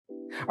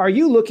Are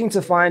you looking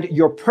to find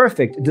your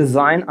perfect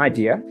design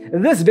idea?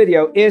 This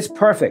video is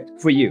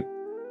perfect for you.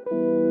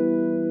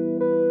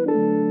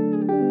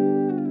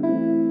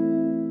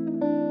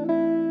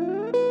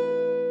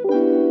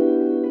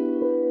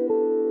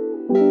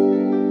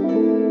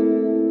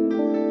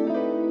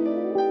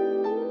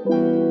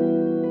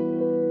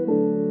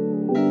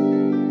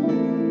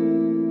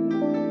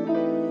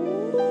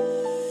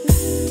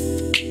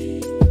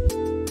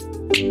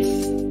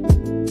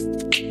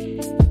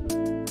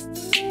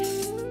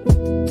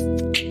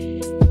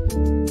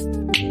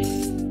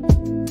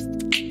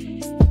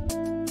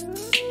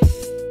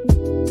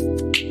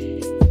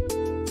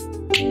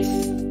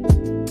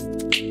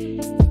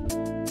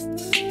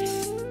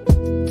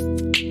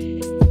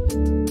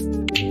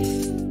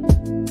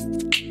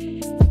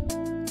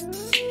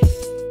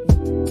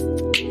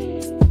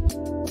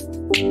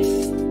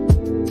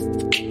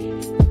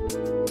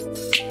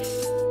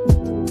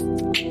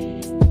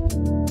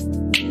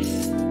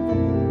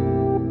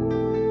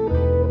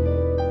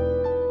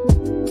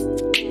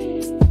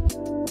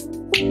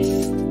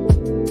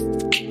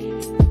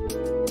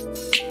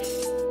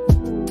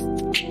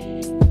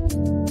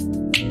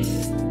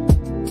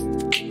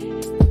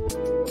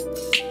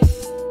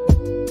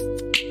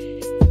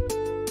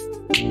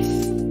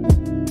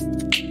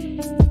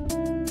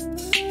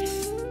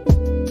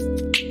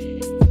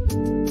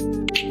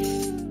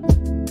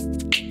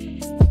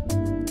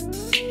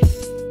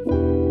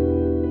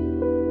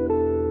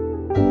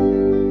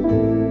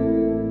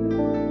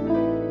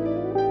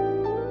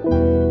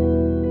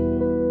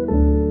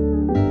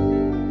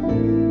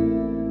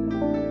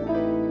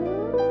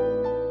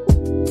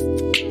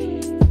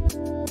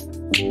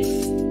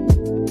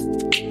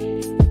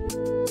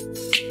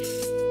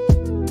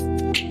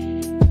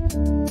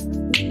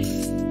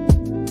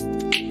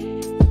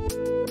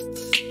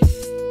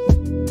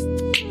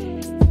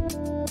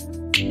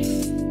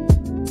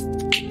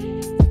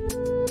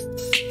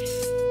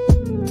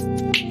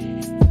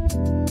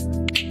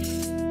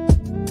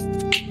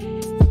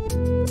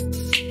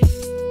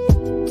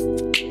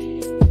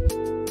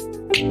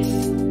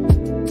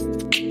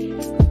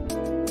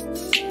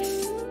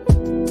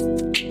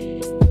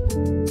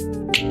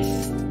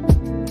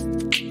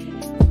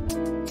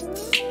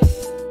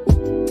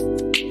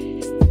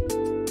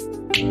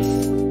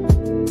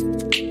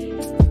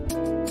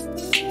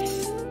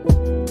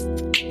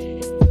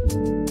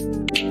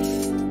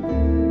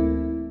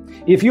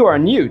 If you are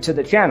new to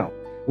the channel,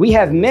 we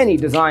have many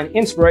design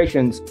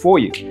inspirations for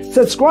you.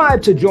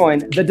 Subscribe to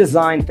join the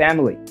design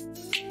family.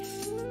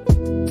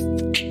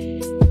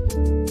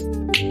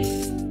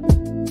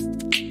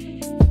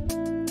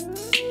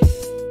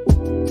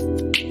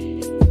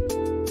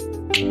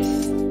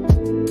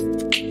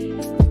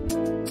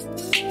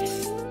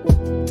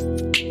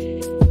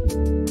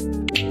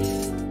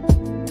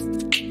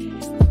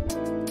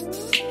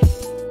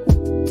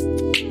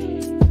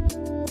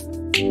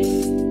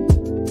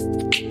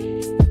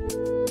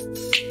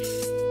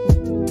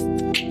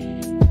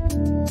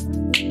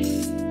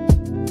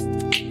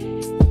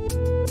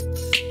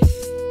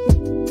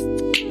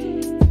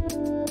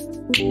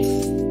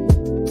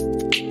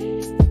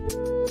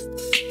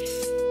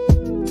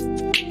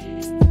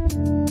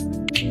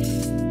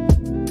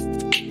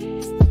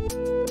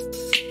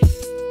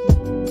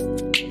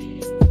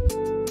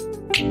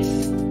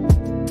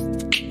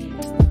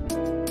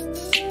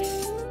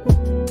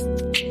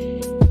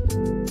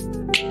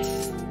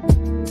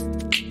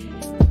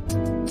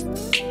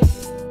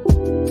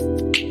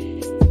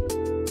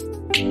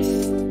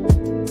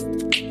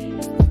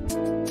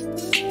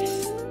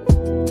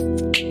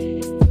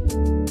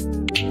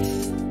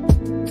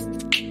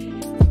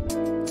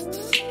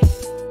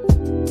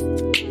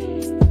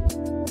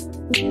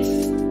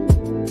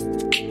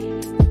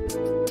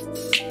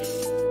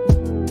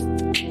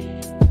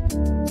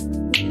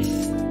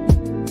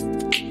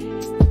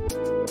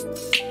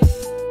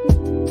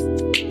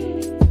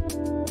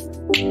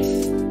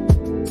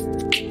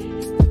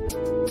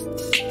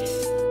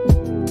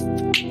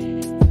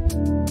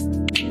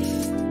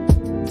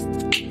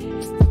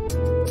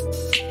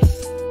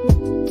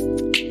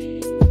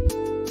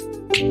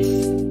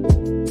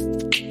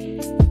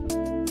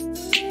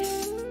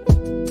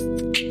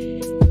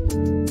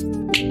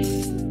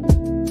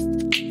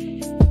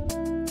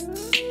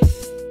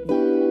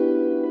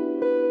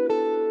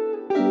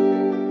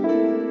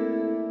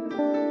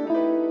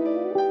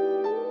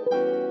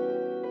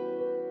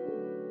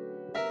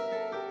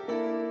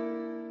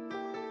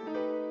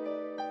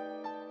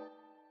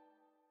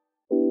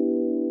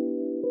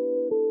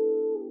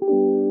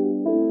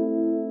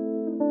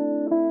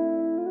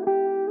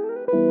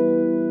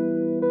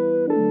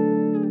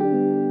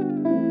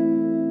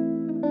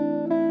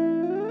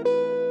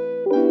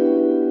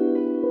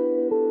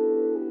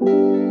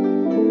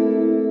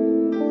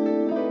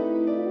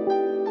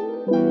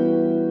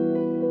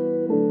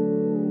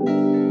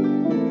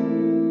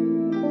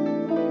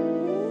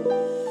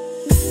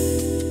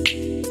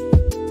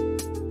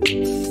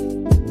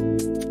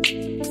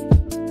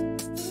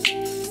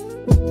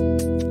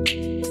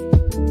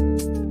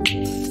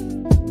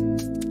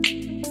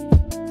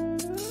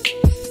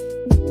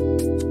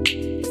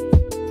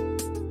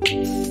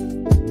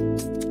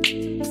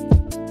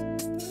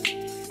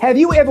 Have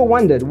you ever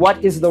wondered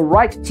what is the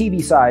right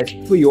TV size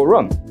for your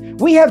room?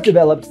 We have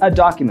developed a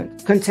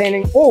document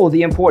containing all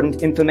the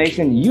important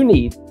information you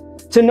need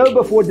to know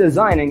before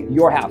designing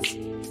your house.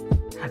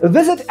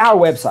 Visit our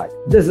website,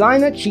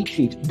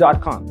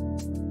 designercheatsheet.com.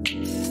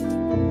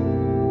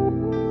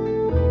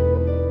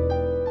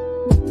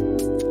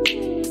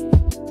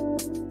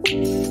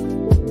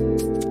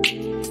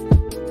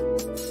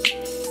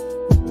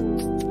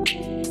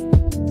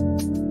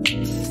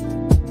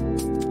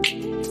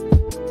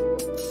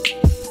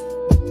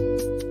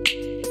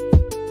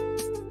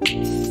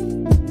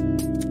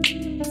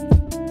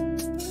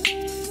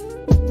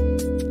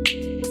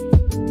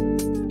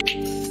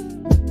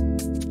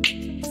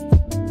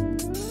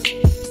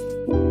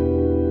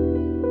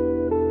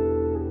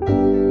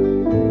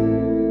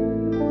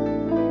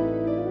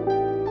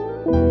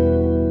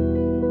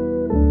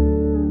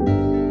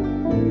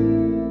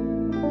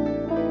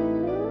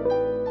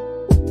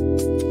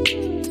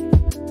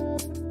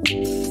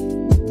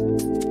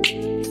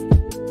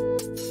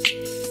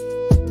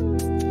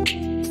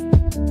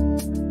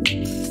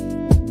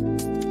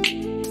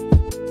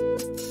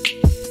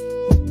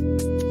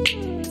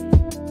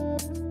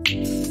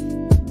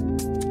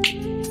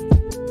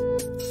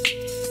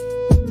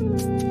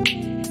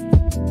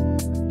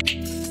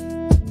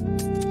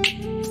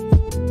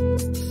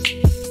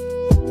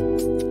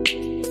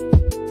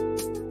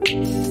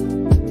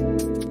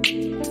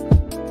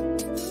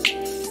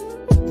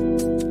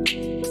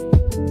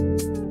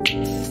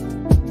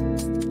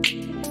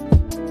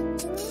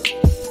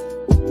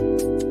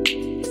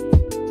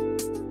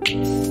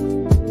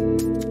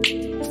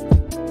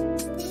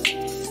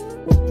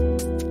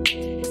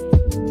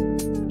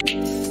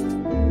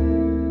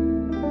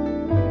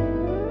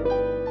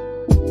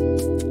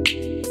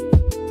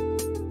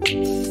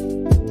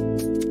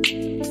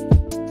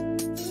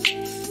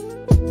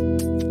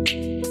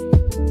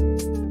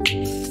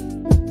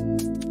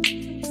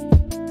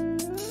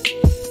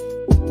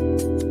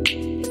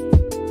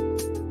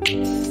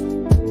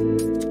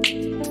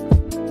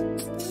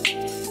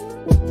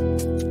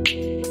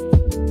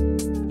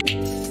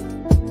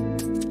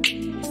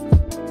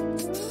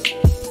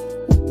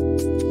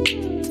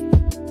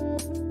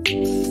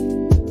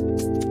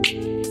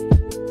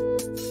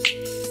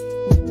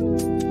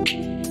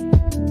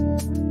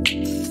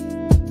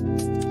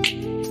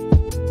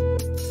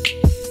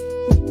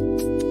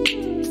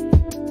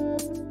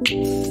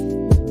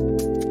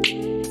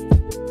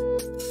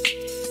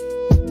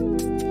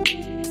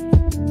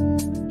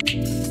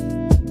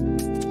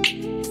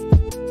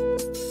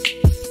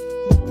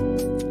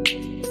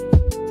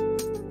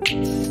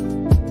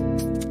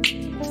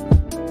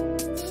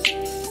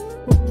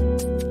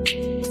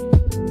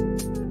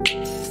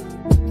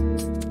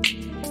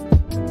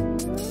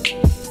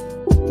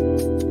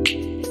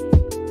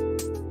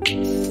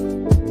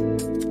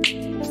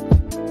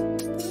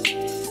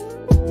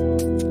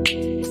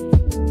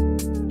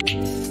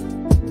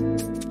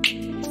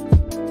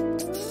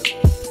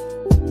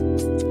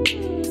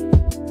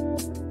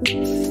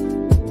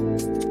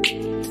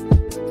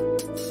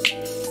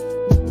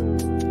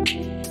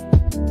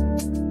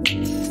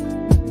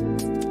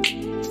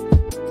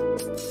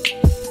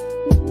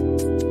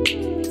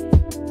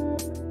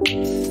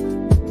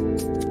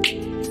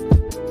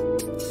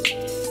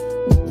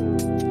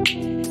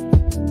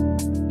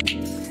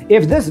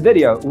 If this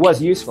video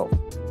was useful,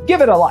 give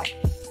it a like.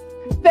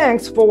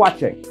 Thanks for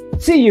watching.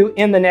 See you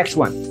in the next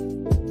one.